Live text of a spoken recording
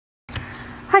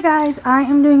Hi guys, I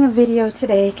am doing a video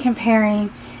today comparing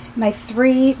my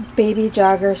 3 Baby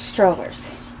Jogger strollers.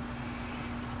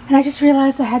 And I just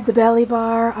realized I had the belly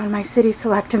bar on my City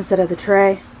Select instead of the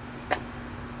tray.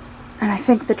 And I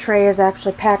think the tray is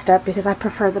actually packed up because I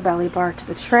prefer the belly bar to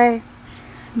the tray.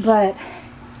 But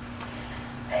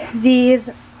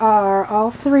these are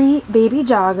all 3 Baby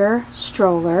Jogger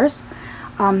strollers.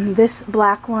 This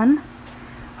black one,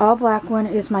 all black one,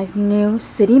 is my new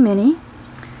City Mini.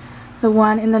 The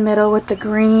one in the middle with the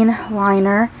green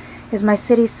liner is my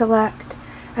City Select,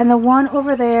 and the one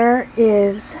over there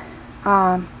is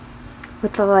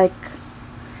with the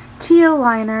teal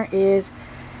liner is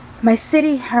my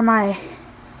City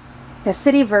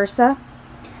Versa,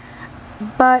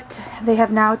 but they have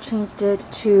now changed it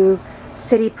to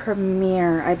City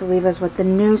Premier, I believe is what the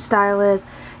new style is.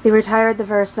 They retired the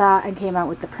Versa and came out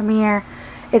with the Premier.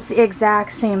 It's the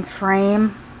exact same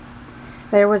frame.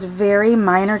 There was very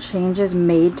minor changes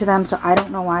made to them, so I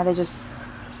don't know why they just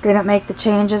didn't make the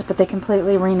changes, but they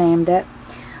completely renamed it.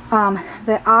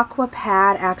 The aqua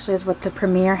pad actually is what the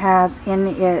Premier has in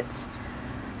its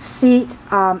seat.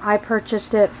 I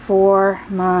purchased it for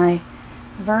my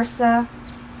Versa.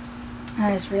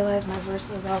 I just realized my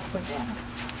Versa is all the way down.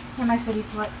 And my City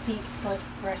Select seat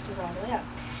footrest is all the way up.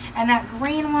 And that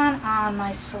green one on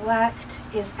my Select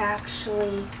is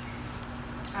actually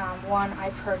one I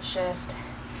purchased.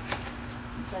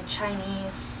 It's a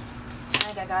Chinese. I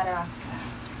think I got it off.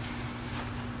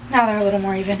 Now they're a little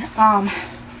more even.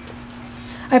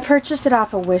 I purchased it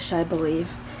off of Wish, I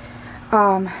believe.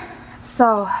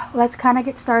 So let's kind of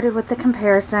get started with the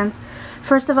comparisons.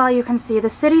 First of all, you can see the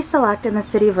City Select and the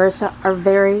City Versa are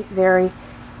very, very,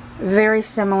 very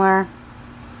similar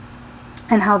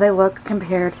in how they look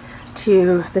compared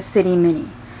to the City Mini.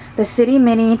 The City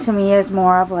Mini to me is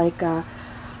more of like a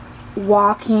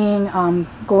walking,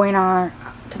 going on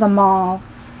to the mall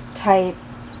type.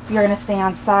 You're going to stay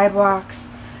on sidewalks.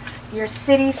 Your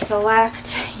City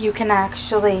Select, you can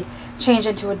actually change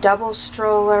into a double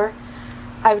stroller.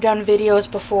 I've done videos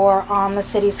before on the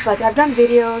City Select. I've done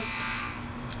videos.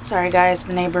 Sorry guys,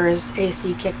 the neighbor's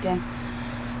AC kicked in.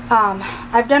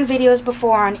 I've done videos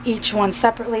before on each one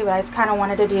separately, but I just kind of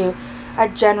wanted to do a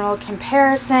general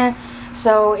comparison.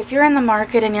 So if you're in the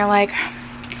market and you're like,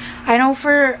 I know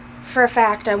for a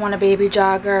fact I want a Baby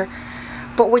Jogger,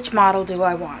 but which model do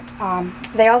I want?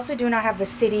 They also do not have the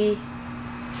City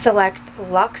Select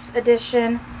Luxe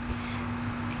Edition,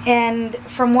 and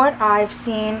from what I've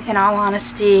seen, in all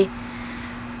honesty,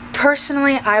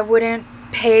 personally I wouldn't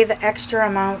pay the extra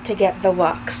amount to get the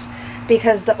Luxe,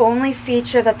 because the only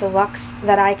feature that the Luxe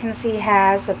that I can see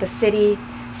has that the City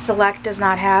Select does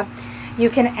not have, you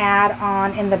can add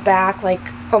on in the back, like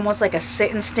almost like a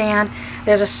sit-and stand.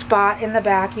 There's a spot in the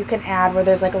back you can add where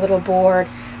there's like a little board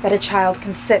that a child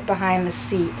can sit behind the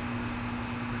seat.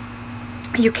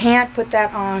 You can't put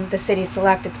that on the City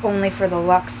Select. It's only for the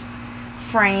Luxe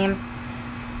frame.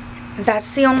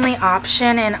 That's the only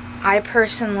option, and I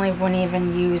personally wouldn't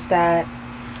even use that.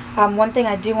 One thing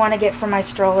I do want to get for my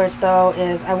strollers though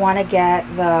is I want to get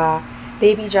the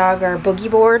Baby Jogger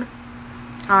boogie board.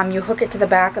 You hook it to the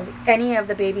back of any of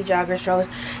the Baby Jogger strollers.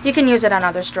 You can use it on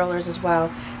other strollers as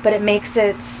well, but it makes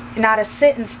it not a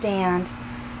sit and stand.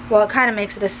 Well, it kind of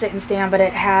makes it a sit and stand, but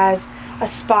it has a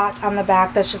spot on the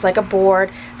back that's just like a board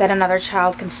that another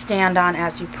child can stand on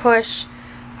as you push,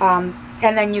 and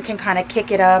then you can kind of kick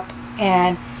it up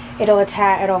and it'll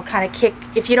kind of kick.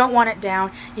 If you don't want it down,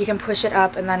 you can push it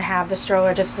up and then have the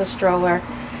stroller just as a stroller,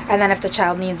 and then if the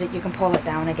child needs it, you can pull it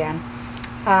down again.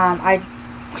 I'm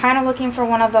kind of looking for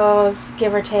one of those,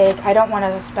 give or take. I don't want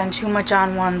to spend too much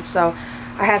on one, so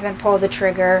I haven't pulled the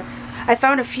trigger. I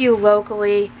found a few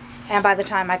locally, and by the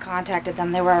time I contacted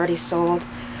them, they were already sold.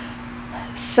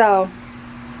 So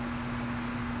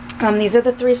these are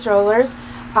the 3 strollers.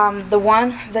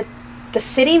 The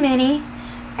City Mini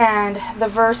and the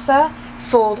Versa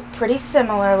fold pretty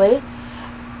similarly.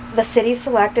 The City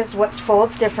Select is what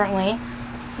folds differently.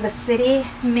 The City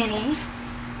Mini,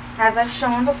 as I've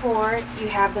shown before, you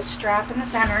have the strap in the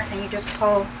center and you just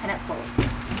pull and it folds.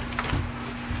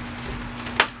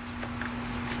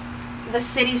 The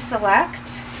City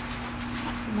Select,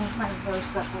 move my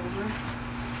Versa over.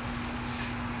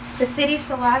 The City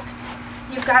Select,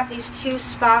 you've got these 2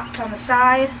 spots on the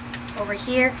side over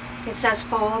here. It says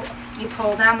fold. You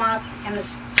pull them up and the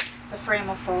frame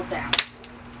will fold down.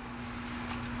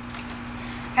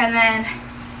 And then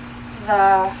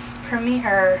the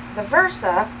Premier, the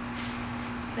Versa,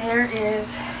 there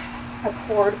is a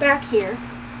cord back here.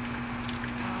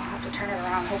 I'll have to turn it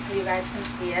around. Hopefully you guys can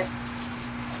see it.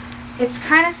 It's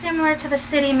kind of similar to the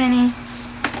City Mini,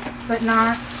 but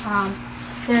not.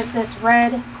 there's this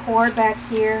red cord back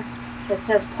here that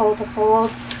says pull to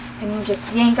fold, and you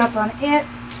just yank up on it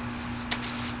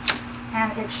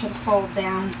and it should fold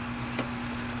down.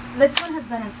 This one has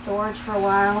been in storage for a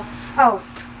while. Oh,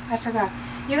 I forgot.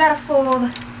 You gotta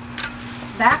fold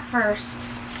that first,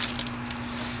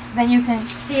 then you can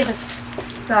see the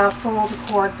fold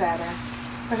cord better.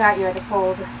 Forgot you had to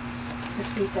fold the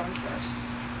seat down first.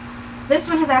 This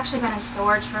one has actually been in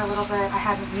storage for a little bit. I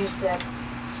haven't used it.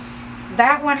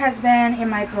 That one has been in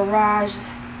my garage.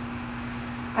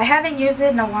 I haven't used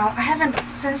it in a while. I haven't,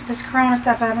 since this corona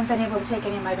stuff, I haven't been able to take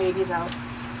any of my babies out.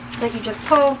 But you just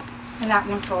pull, and that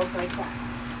one folds like that.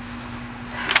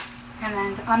 And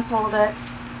then to unfold it,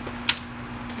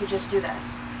 you just do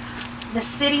this. The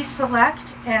City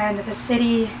Select and the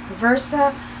City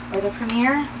Versa, or the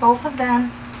Premier, both of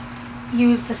them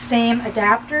use the same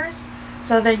adapters.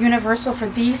 So they're universal for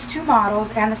these two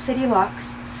models and the City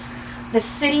Luxe. The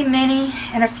City Mini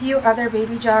and a few other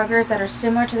Baby Joggers that are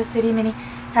similar to the City Mini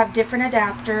have different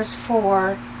adapters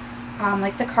for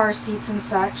like the car seats and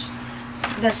such.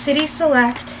 The City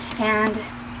Select and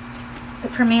the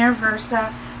Premier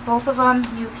Versa, both of them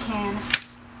you can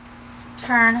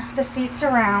turn the seats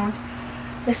around.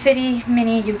 The City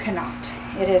Mini you cannot.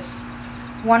 It is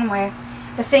one way.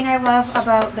 The thing I love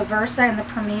about the Versa and the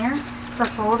Premier for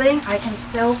folding, I can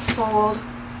still fold.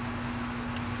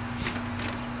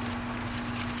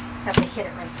 Just have to hit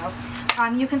it right now.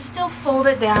 You can still fold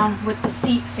it down with the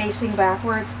seat facing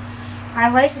backwards. I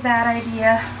like that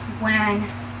idea when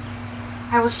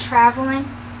I was traveling,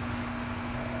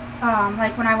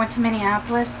 like when I went to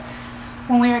Minneapolis,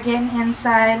 when we were getting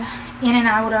inside, in and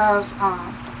out of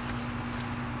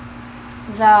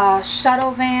the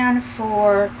shuttle van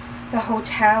for the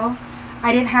hotel.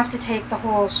 I didn't have to take the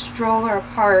whole stroller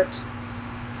apart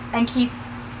and keep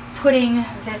putting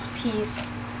this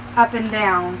piece up and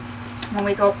down when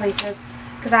we go places,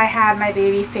 because I had my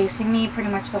baby facing me pretty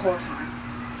much the whole time.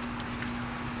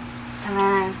 And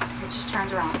then it just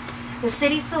turns around. The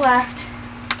City Select,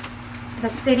 the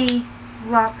City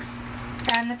Luxe,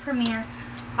 and the Premier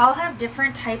all have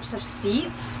different types of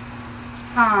seats,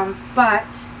 but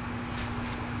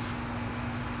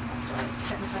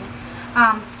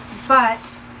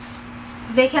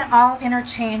they can all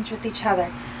interchange with each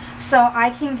other. So I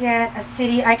can get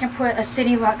I can put a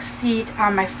City Luxe seat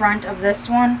on my front of this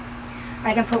one.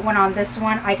 I can put one on this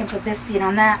one. I can put this seat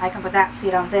on that. I can put that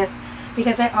seat on this,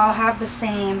 because they all have the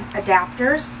same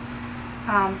adapters.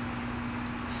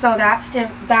 So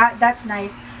that's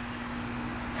nice.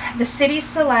 The City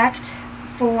Select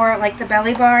for like the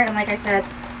belly bar, and like I said,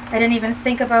 I didn't even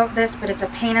think about this, but it's a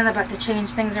pain in the butt to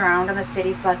change things around on the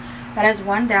City Select. That is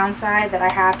one downside that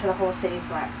I have to the whole City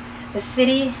Select. The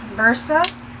City Versa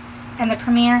and the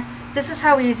Premier, this is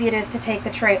how easy it is to take the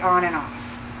tray on and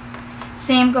off.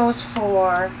 Same goes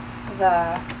for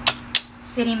the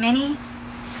City Mini.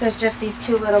 There's just these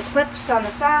two little clips on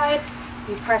the side.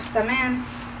 You press them in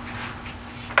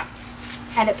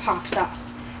and it pops off.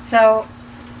 So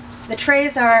the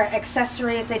trays are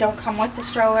accessories. They don't come with the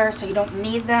stroller, so you don't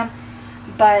need them,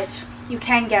 but you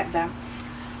can get them.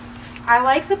 I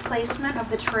like the placement of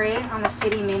the tray on the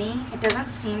City Mini. It doesn't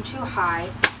seem too high.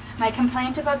 My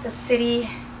complaint about the City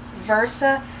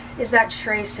Versa is that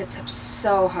tray sits up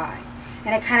so high,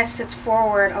 and it kind of sits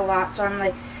forward a lot. So I'm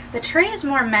like, the tray is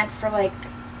more meant for like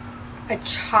a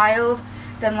child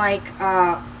than like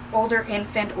older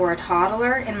infant or a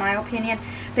toddler, in my opinion.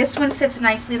 This one sits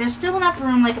nicely. There's still enough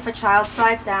room, like if a child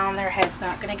slides down, their head's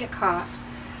not going to get caught.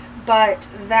 But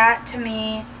that, to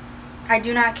me, I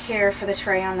do not care for the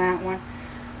tray on that one.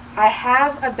 I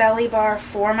have a belly bar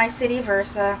for my City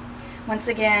Versa. Once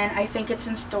again, I think it's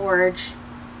in storage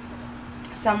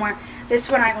somewhere. This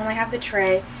one I only have the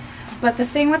tray. But the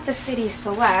thing with the City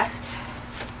Select,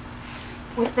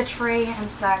 with the tray and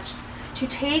such, to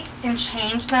take and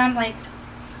change them, like,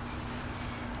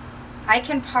 I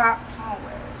can pop, oh,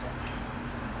 where is it?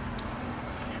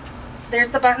 There's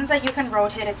the buttons that you can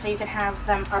rotate it so you can have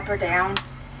them up or down.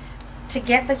 To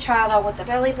get the child out with the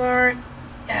belly bar,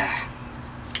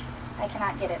 I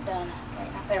cannot get it done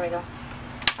right now. There we go.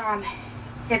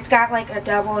 It's got like a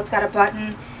double, it's got a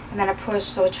button and then a push,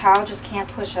 so a child just can't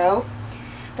push out.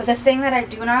 But the thing that I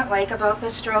do not like about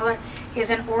this stroller is,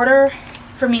 in order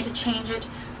for me to change it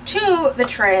to the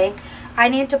tray, I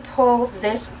need to pull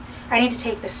this, I need to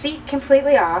take the seat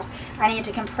completely off, I need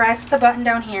to compress the button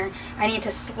down here, I need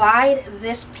to slide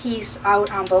this piece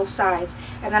out on both sides,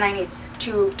 and then I need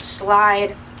to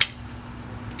slide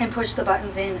and push the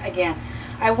buttons in again.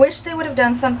 I wish they would have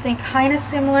done something kind of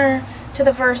similar to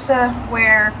the Versa,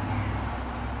 where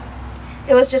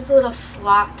it was just a little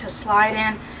slot to slide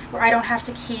in, where I don't have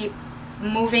to keep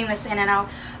moving this in and out.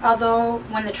 Although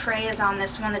when the tray is on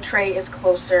this one, the tray is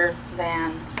closer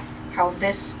than how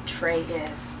this tray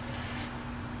is.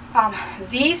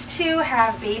 These two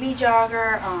have Baby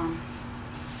Jogger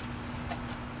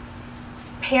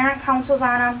parent councils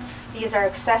on them. These are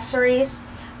accessories.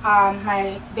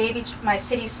 My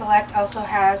City Select also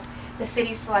has the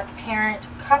City Select parent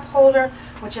cup holder,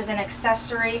 which is an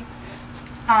accessory.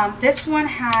 This one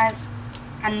has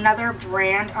another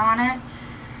brand on it.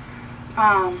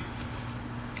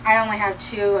 I only have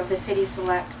two of the City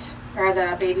Select, or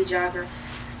the Baby Jogger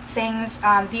things.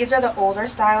 These are the older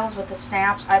styles with the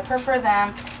snaps. I prefer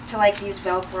them to like these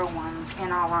Velcro ones,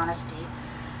 in all honesty.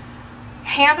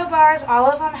 Handlebars, all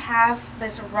of them have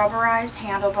this rubberized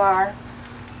handlebar.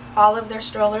 All of their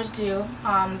strollers do.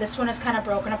 This one is kind of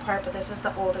broken apart, but this is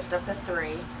the oldest of the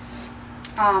three.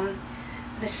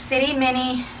 The City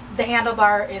Mini, the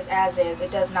handlebar is as is.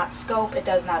 It does not scope, it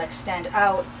does not extend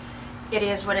out. It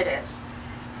is what it is.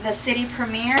 The City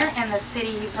Premier and the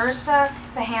City Versa,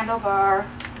 the handlebar,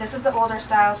 this is the older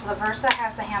style, so the Versa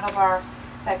has the handlebar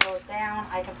that goes down.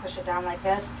 I can push it down like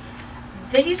this.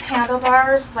 These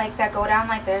handlebars, like that go down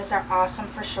like this, are awesome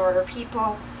for shorter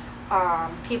people,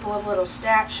 people of little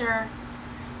stature,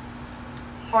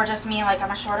 or just me, like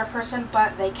I'm a shorter person,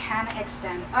 but they can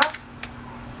extend up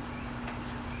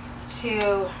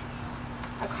to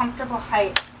a comfortable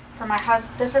height for my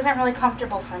husband. This isn't really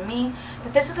comfortable for me,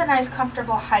 but this is a nice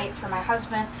comfortable height for my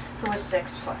husband, who is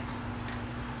 6 foot.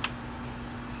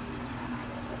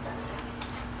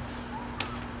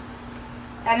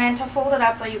 And then to fold it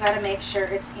up, though, you got to make sure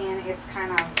it's in its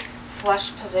kind of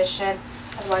flush position,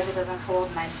 otherwise it doesn't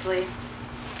fold nicely.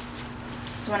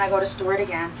 So when I go to store it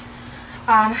again,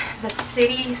 the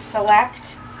City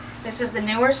Select, this is the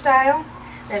newer style.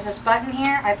 There's this button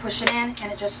here. I push it in,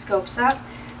 and it just scopes up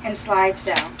and slides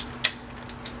down.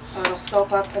 So it'll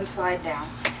scope up and slide down,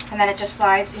 and then it just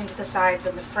slides into the sides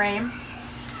of the frame.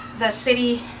 The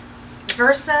City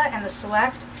Versa and the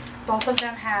Select, both of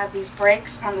them have these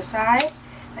brakes on the side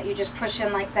that you just push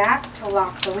in like that to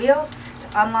lock the wheels.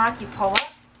 To unlock, you pull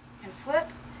up and flip,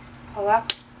 pull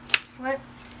up, flip.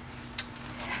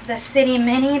 The City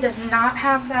Mini does not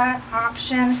have that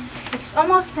option. It's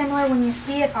almost similar when you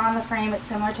see it on the frame. It's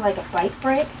similar to like a bike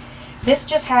brake. This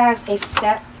just has a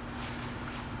step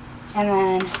and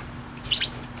then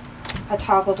a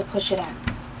toggle to push it in.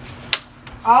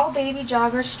 All Baby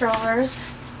Jogger strollers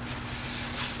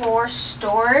for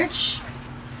storage,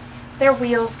 their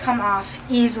wheels come off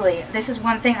easily. This is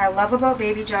one thing I love about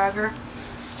Baby Jogger.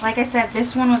 Like I said,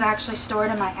 this one was actually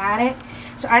stored in my attic,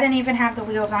 so I didn't even have the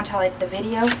wheels on until like the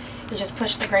video. You just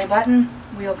push the gray button,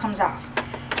 wheel comes off.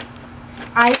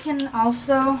 I can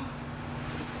also,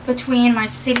 between my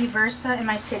City Versa and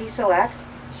my City Select,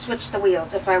 switch the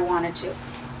wheels if I wanted to.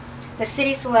 The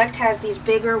City Select has these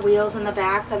bigger wheels in the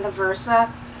back than the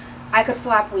Versa. I could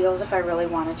flop wheels if I really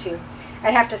wanted to.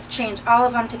 I'd have to change all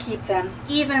of them to keep them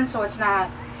even, so it's not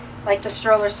like the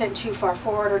stroller sitting too far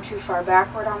forward or too far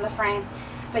backward on the frame.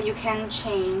 But you can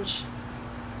change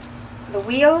the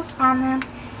wheels on them.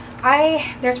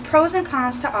 There's pros and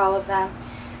cons to all of them.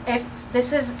 If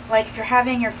this is like if you're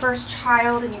having your first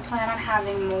child and you plan on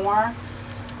having more,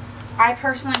 I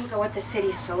personally would go with the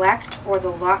City Select or the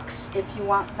Luxe if you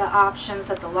want the options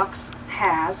that the Luxe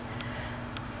has,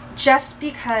 just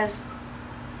because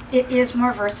it is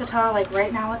more versatile. Like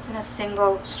right now it's in a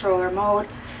single stroller mode.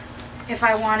 If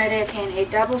I wanted it in a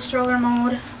double stroller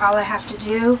mode, all I have to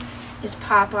do is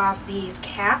pop off these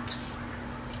caps.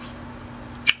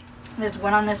 There's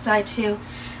one on this side too,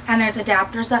 and there's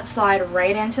adapters that slide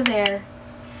right into there,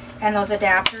 and those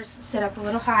adapters sit up a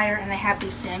little higher and they have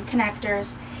these same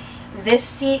connectors. This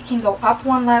seat can go up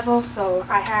one level, so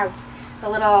I have the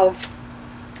little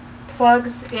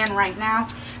plugs in right now,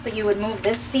 but you would move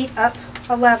this seat up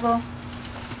a level,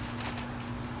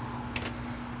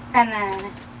 and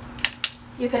then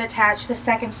you could attach the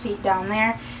second seat down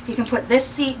there. You can put this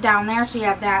seat down there, so you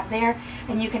have that there,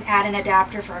 and you can add an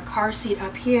adapter for a car seat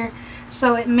up here.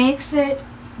 So it makes it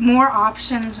more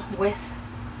options with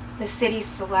the City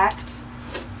Select.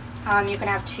 You can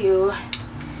have two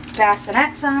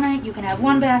bassinets on it. You can have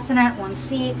one bassinet, one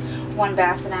seat, one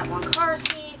bassinet, one car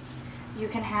seat. You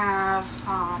can have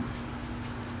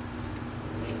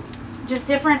just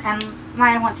different, and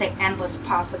I won't say endless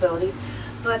possibilities,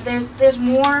 but there's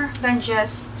more than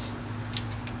just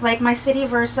like my City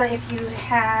Versa. If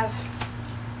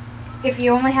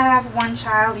you only have one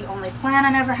child, you only plan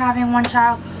on ever having one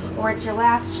child, or it's your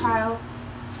last child,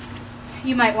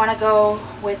 you might want to go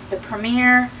with the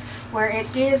Premier, where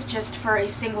it is just for a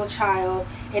single child.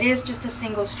 It is just a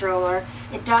single stroller.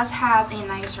 It does have a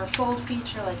nicer fold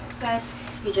feature, like I said.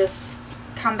 You just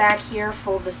come back here,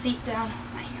 fold the seat down.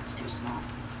 My hand's too small.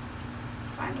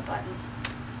 Find the button.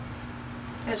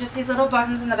 There's just these little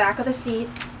buttons in the back of the seat.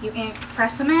 You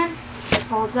press them in, it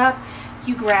folds up,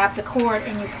 you grab the cord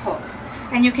and you pull.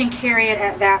 And you can carry it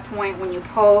at that point when you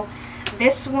pull.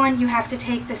 This one, you have to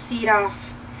take the seat off.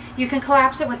 You can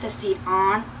collapse it with the seat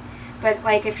on, but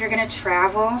like if you're gonna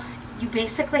travel, you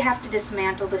basically have to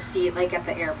dismantle the seat like at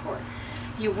the airport.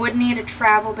 You would need a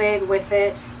travel bag with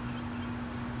it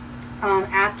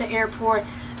at the airport.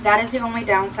 That is the only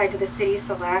downside to the City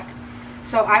Select.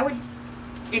 So I would,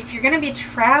 if you're gonna be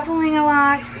traveling a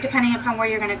lot, depending upon where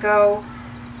you're gonna go,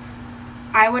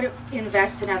 I would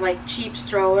invest in a like cheap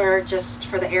stroller just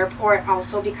for the airport,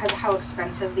 also because of how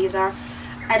expensive these are.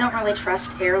 I don't really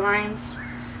trust airlines.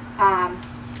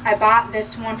 I bought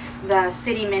this one, the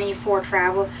City Mini, for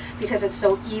travel because it's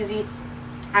so easy.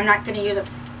 I'm not going to use it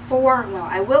for, well,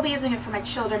 I will be using it for my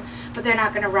children, but they're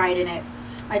not going to ride in it.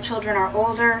 My children are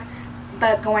older,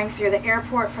 but going through the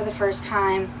airport for the first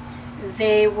time,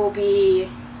 they will be,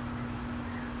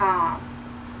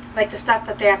 like the stuff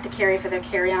that they have to carry for their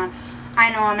carry-on,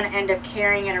 I know I'm going to end up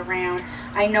carrying it around.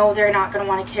 I know they're not going to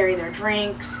want to carry their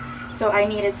drinks, so I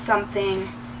needed something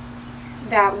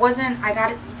that wasn't, I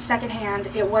got it secondhand,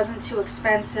 it wasn't too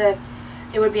expensive.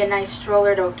 It would be a nice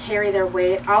stroller to carry their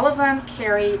weight. All of them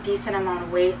carry a decent amount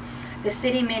of weight. The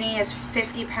City Mini is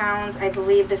 50 pounds. I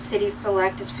believe the City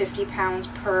Select is 50 pounds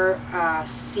per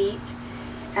seat.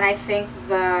 And I think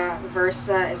the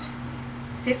Versa is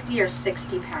 50 or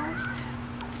 60 pounds.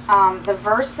 The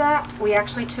Versa we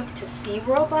actually took to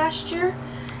SeaWorld last year,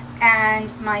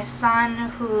 and my son,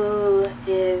 who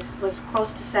was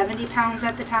close to 70 pounds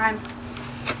at the time,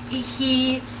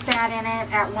 he sat in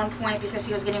it at one point because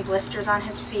he was getting blisters on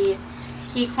his feet.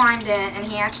 He climbed in and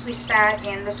he actually sat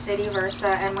in the City Versa,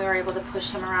 and we were able to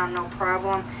push him around no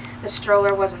problem. The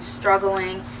stroller wasn't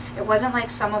struggling. It wasn't like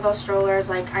some of those strollers,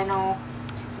 like I know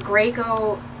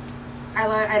Graco,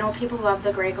 I know people love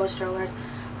the Graco strollers.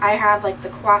 I have like the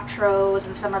Quattros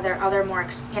and some of their other more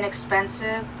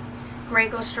inexpensive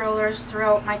Graco strollers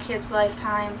throughout my kids'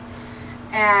 lifetime,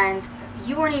 and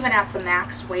you weren't even at the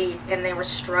max weight and they were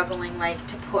struggling like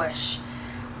to push.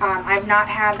 I've not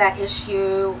had that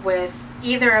issue with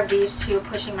either of these two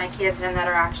pushing my kids in that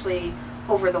are actually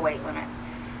over the weight limit.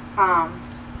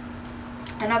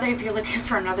 Another, if you're looking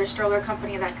for another stroller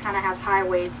company that kind of has high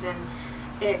weights and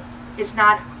it's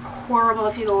not horrible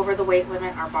if you go over the weight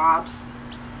limit, are Bob's.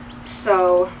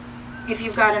 So if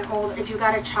you've got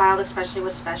a child, especially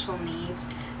with special needs,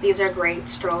 these are great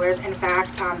strollers. In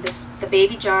fact, the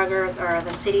Baby Jogger, or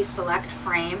the City Select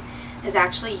frame, is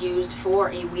actually used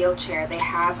for a wheelchair. They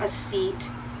have a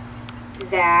seat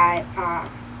that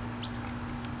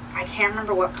I can't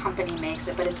remember what company makes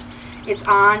it, but it's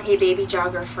on a Baby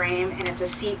Jogger frame, and it's a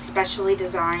seat specially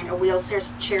designed, a wheelchair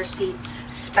seat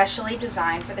specially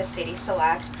designed for the City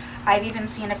Select. I've even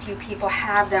seen a few people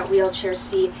have that wheelchair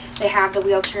seat. They have the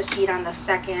wheelchair seat on the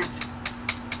second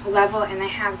level, and they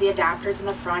have the adapters in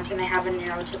the front, and they have a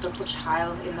neurotypical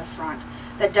child in the front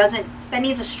that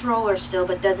needs a stroller still,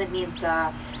 but doesn't need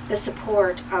the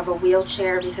support of a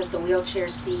wheelchair, because the wheelchair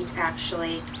seat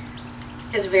actually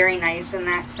is very nice in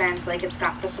that sense. Like, it's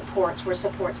got the supports where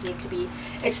supports need to be.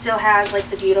 It still has like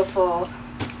the beautiful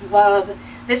love.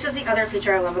 This is the other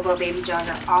feature I love about Baby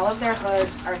Jogger. All of their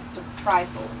hoods are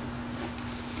trifold.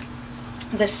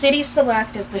 The City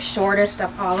Select is the shortest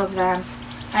of all of them.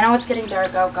 I know it's getting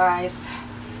dark out, guys.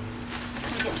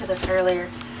 Let me get to this earlier.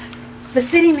 The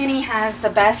City Mini has the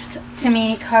best, to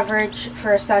me, coverage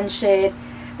for a sunshade.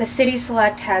 The City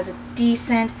Select has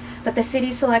decent, but the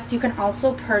City Select, you can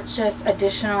also purchase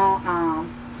additional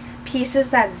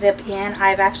pieces that zip in.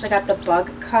 I've actually got the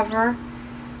bug cover.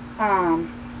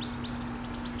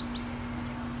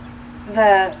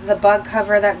 The bug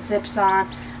cover that zips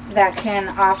on, that can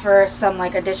offer some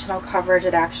like additional coverage.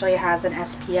 It actually has an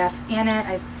SPF in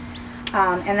it.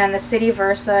 And then the City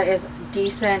Versa is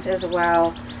decent as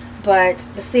well, but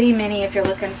the City Mini, if you're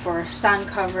looking for sun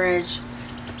coverage,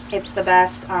 it's the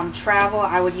best. Travel,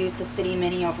 I would use the City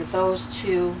Mini over those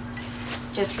two,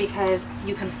 just because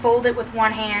you can fold it with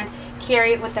one hand,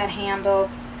 carry it with that handle.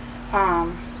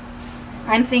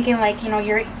 I'm thinking, like, you know,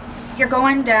 you're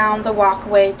going down the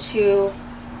walkway to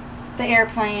the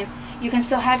airplane. You can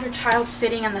still have your child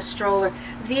sitting in the stroller.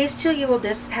 These two you will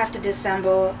just have to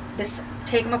disassemble,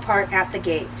 take them apart at the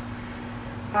gate.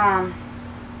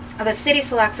 The City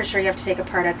Select, for sure, you have to take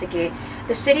apart at the gate.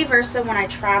 The City Versa, when I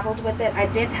traveled with it, I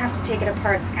didn't have to take it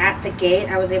apart at the gate.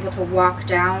 I was able to walk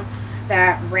down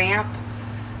that ramp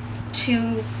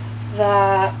to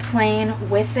the plane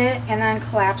with it and then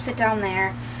collapse it down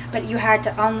there. but you had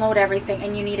to unload everything,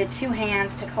 and you needed 2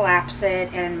 hands to collapse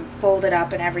it and fold it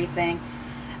up and everything.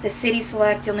 The City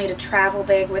Select, you'll need a travel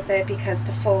bag with it, because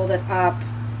to fold it up,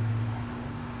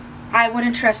 I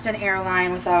wouldn't trust an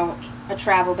airline without a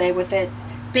travel bag with it.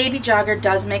 Baby Jogger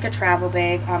does make a travel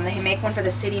bag. They make one for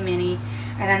the City Mini,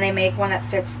 and then they make one that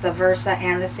fits the Versa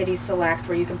and the City Select,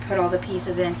 where you can put all the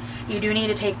pieces in. You do need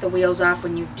to take the wheels off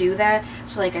when you do that.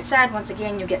 So like I said, once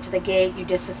again, you get to the gate, you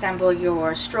disassemble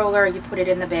your stroller, you put it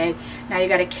in the bag. Now you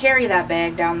got to carry that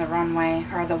bag down the runway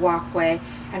or the walkway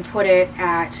and put it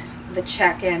at the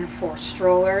check-in for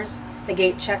strollers, the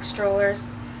gate check strollers.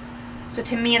 So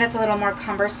to me, that's a little more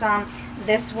cumbersome.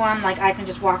 This one, like, I can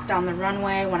just walk down the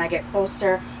runway. When I get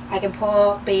closer, I can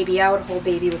pull baby out, hold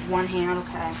baby with one hand.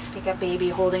 Okay, pick up baby,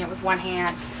 holding it with one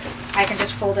hand. I can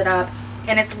just fold it up,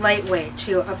 and it's lightweight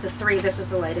too. Of the 3, this is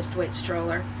the lightest weight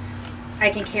stroller. I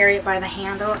can carry it by the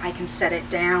handle. I can set it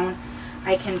down.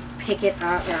 I can pick it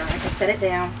up, or I can set it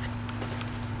down.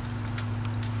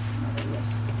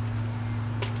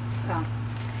 Oh,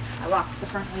 I locked the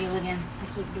front wheel again. I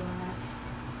keep doing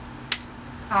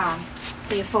that.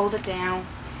 So you fold it down.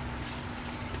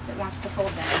 It wants to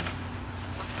fold down.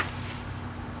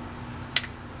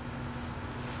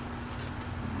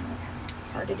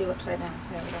 It's hard to do upside down.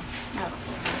 There we go. Now it'll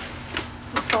fold down.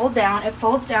 It'll fold down. It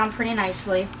folds down pretty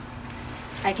nicely.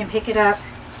 I can pick it up,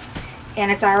 and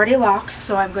it's already locked,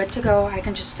 so I'm good to go. I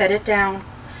can just set it down.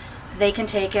 They can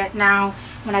take it. Now,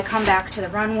 when I come back to the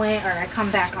runway, or I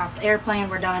come back off the airplane,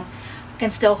 we're done. Can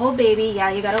still hold baby.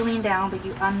 Yeah, you gotta lean down, but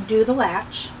you undo the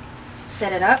latch,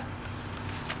 set it up.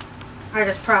 I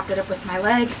just propped it up with my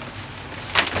leg.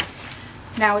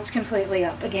 Now it's completely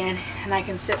up again, and I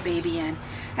can sit baby in.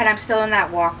 And I'm still in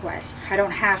that walkway. I don't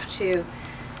have to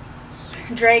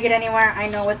drag it anywhere. I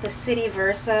know with the City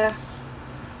Versa,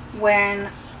 when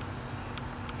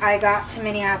I got to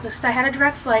Minneapolis, I had a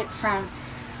direct flight from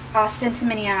Austin to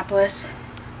Minneapolis.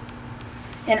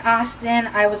 In Austin,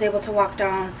 I was able to walk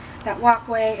down that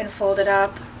walkway and fold it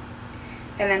up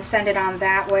and then send it on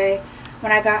that way.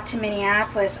 When I got to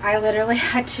Minneapolis, I literally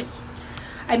had to,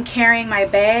 I'm carrying my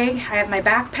bag, I have my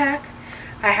backpack,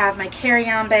 I have my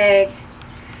carry-on bag,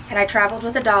 and I traveled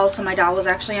with a doll, so my doll was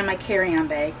actually in my carry-on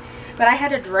bag. But I had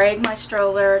to drag my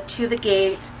stroller to the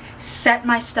gate, set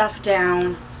my stuff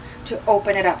down to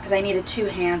open it up, because I needed 2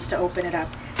 hands to open it up.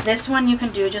 This one you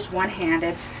can do just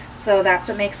one-handed. So that's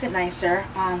what makes it nicer.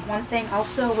 One thing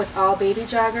also with all Baby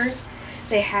Joggers,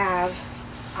 they have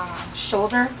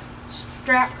shoulder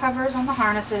strap covers on the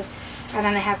harnesses, and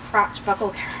then they have crotch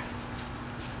buckle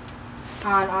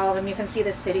on all of them. You can see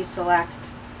the City Select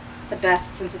the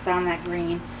best since it's on that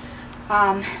green.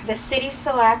 The City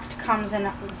Select comes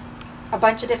in a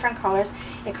bunch of different colors.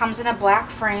 It comes in a black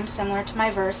frame similar to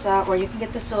my Versa, or you can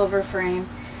get the silver frame.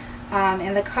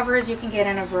 And the covers you can get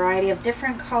in a variety of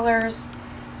different colors.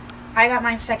 I got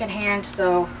mine secondhand,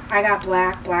 so I got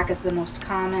black. Black is the most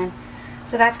common.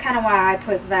 So that's kind of why I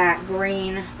put that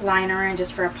green liner in,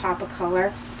 just for a pop of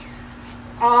color.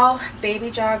 All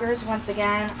Baby Joggers, once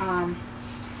again,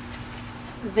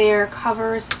 their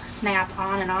covers snap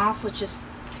on and off, which is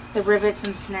the rivets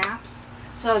and snaps.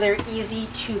 So they're easy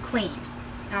to clean.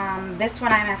 This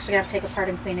one I'm actually going to take apart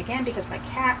and clean again because my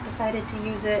cat decided to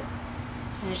use it.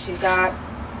 And she's got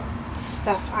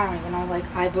stuff, I don't even know, like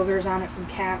eye boogers on it from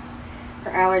cats. Her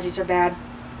allergies are bad.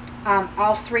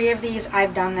 All 3 of these,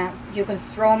 I've done that. You can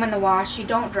throw them in the wash. You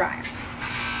don't dry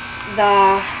them.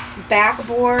 The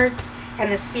backboard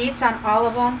and the seats on all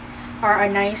of them are a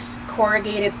nice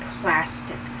corrugated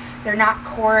plastic. They're not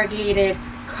corrugated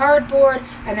cardboard,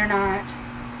 and they're not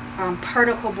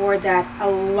particle board that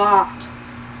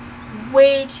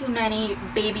way too many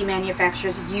baby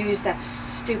manufacturers use that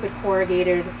stupid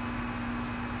corrugated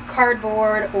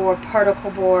cardboard or particle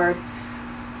board.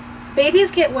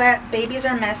 Babies get wet, babies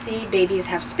are messy, babies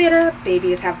have spit up,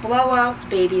 babies have blowouts,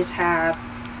 babies have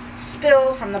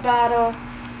spill from the bottle.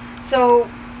 So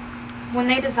when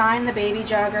they designed the Baby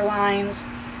Jogger lines,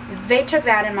 they took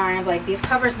that in mind, like these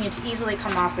covers need to easily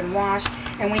come off and wash,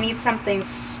 and we need something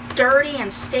sturdy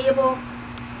and stable,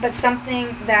 but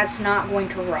something that's not going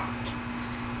to rot.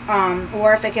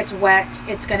 Or if it gets wet,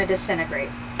 it's going to disintegrate.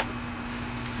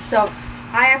 So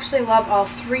I actually love all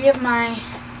 3 of my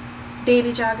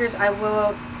Baby Joggers. I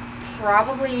will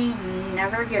probably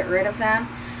never get rid of them.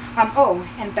 Oh,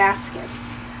 and baskets.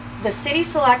 The City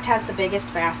Select has the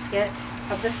biggest basket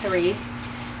of the 3.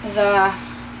 The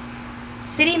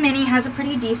City Mini has a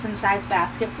pretty decent sized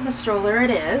basket. For the stroller it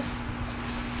is.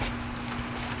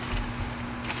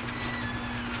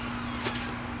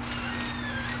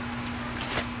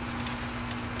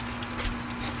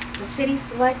 City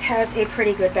Select has a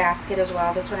pretty good basket as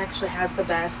well. This one actually has the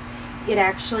best. It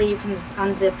actually, you can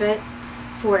unzip it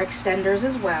for extenders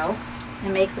as well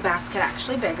and make the basket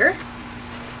actually bigger.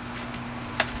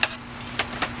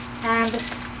 And the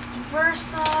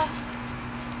Versa,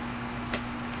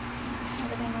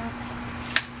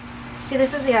 see,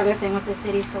 this is the other thing with the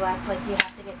City Select, like you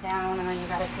have to get down and then you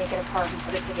gotta take it apart and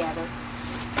put it together.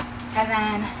 And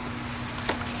then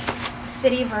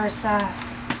City Versa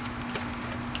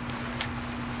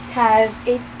has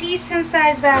a decent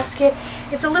sized basket.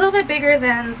 It's a little bit bigger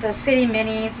than the City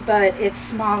Minis, but it's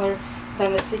smaller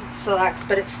than the City Selects,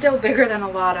 but it's still bigger than a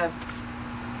lot of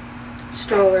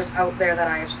strollers out there that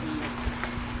I have seen.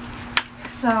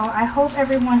 So I hope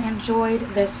everyone enjoyed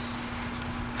this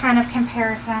kind of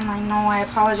comparison. I know I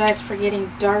apologize for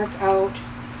getting dark out.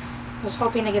 I was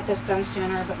hoping to get this done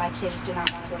sooner, but my kids did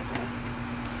not want to go to bed.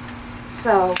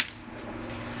 So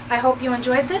I hope you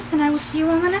enjoyed this, and I will see you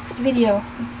on the next video.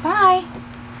 Bye!